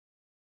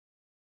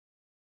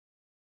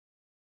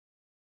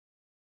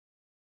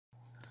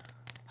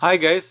Hi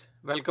guys,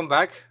 welcome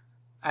back.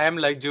 I am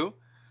Laiju.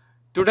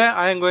 Today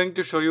I am going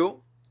to show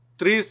you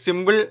 3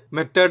 simple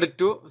method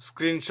to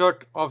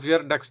screenshot of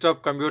your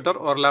desktop computer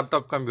or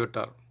laptop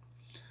computer.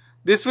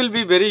 This will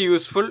be very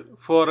useful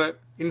for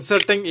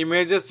inserting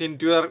images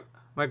into your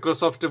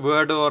Microsoft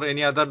Word or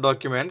any other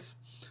documents,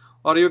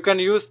 or you can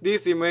use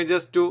these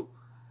images to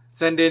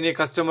send any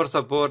customer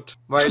support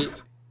while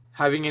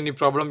having any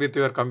problem with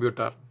your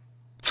computer.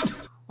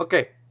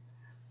 Okay,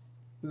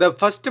 the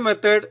first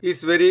method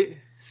is very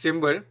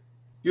simple,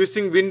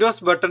 using Windows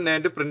button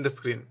and print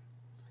screen.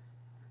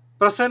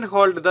 Press and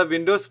hold the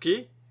Windows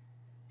key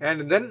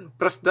and then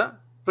press the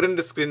print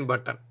screen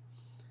button.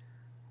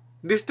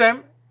 This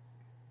time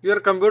your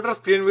computer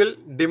screen will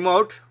dim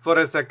out for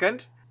a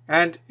second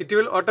and it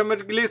will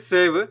automatically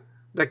save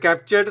the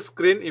captured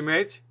screen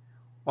image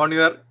on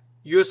your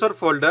user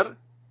folder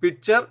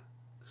picture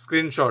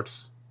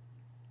screenshots.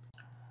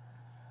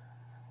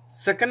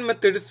 Second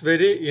method is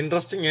very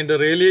interesting and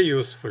really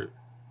useful.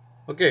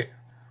 Okay,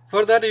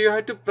 for that you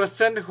have to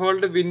press and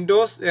hold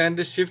Windows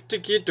and Shift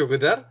key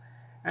together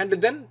and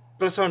then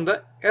press on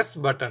the S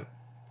button.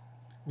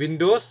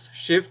 Windows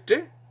Shift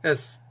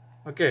S.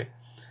 Okay,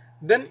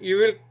 then you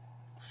will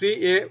see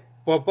a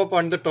pop-up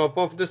on the top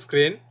of the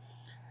screen.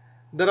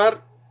 There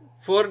are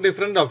 4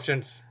 different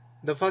options.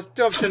 The first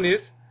option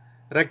is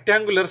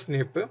rectangular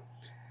snip.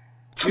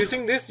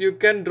 Using this you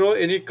can draw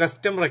any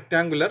custom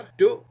rectangular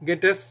to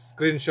get a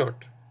screenshot.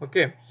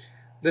 Okay.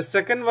 The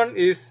second one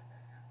is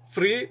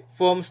free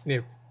form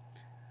snip.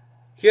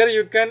 Here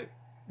you can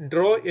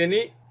draw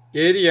any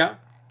area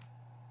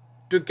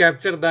to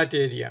capture that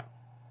area.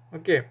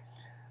 Okay.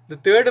 The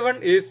third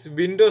one is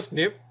window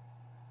snip.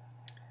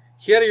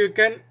 Here you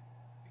can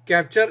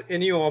capture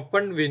any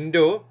open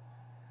window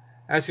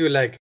as you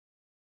like.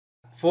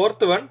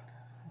 Fourth one,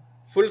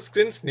 full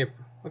screen snip.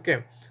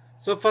 Okay.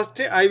 So first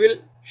I will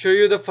show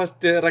you the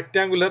first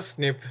rectangular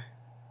snip.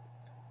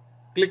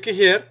 Click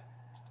here,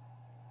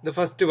 the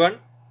first one,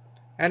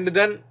 and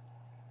then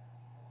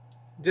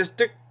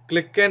just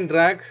click and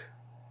drag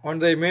on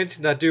the image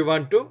that you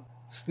want to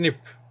snip.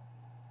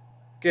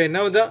 Okay,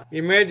 now the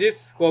image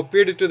is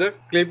copied to the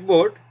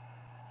clipboard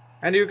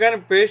and you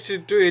can paste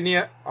it to any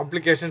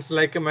applications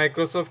like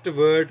Microsoft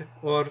Word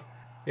or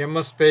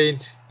MS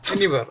Paint,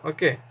 anywhere.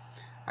 Okay,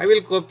 I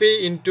will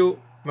copy into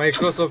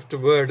Microsoft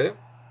Word.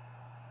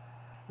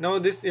 Now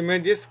this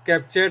image is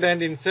captured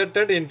and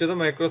inserted into the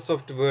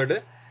Microsoft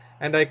Word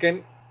and I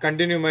can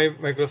continue my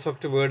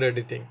Microsoft Word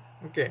editing.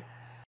 Okay.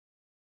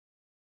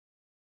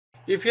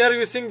 If you are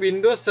using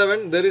Windows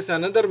 7, there is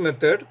another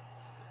method.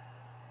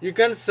 You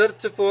can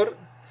search for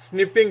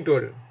Snipping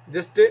Tool.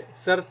 Just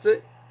search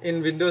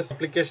in Windows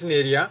application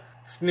area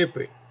Snip.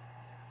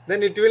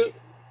 Then it will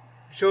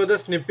show the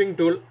Snipping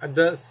Tool at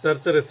the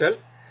search result.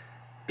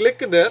 Click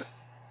there.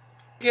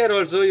 Here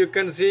also you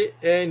can see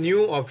a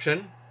new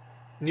option,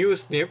 new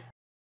snip.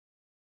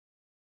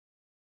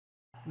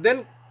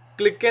 Then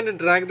click and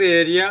drag the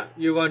area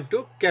you want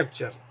to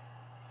capture.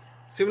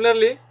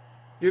 Similarly,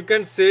 you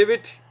can save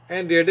it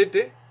and edit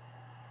it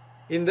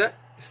in the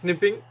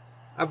snipping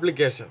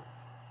application.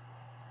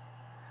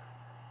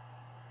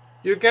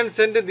 You can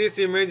send these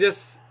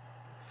images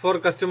for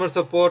customer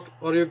support,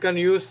 or you can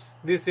use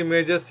these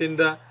images in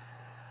the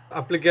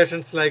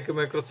applications like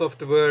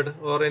Microsoft Word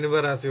or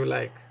anywhere as you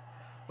like.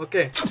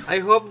 Okay, I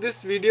hope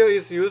this video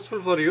is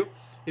useful for you.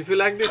 If you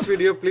like this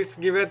video, please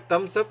give a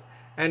thumbs up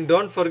and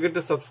don't forget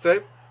to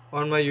subscribe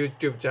on my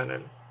YouTube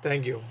channel.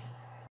 Thank you.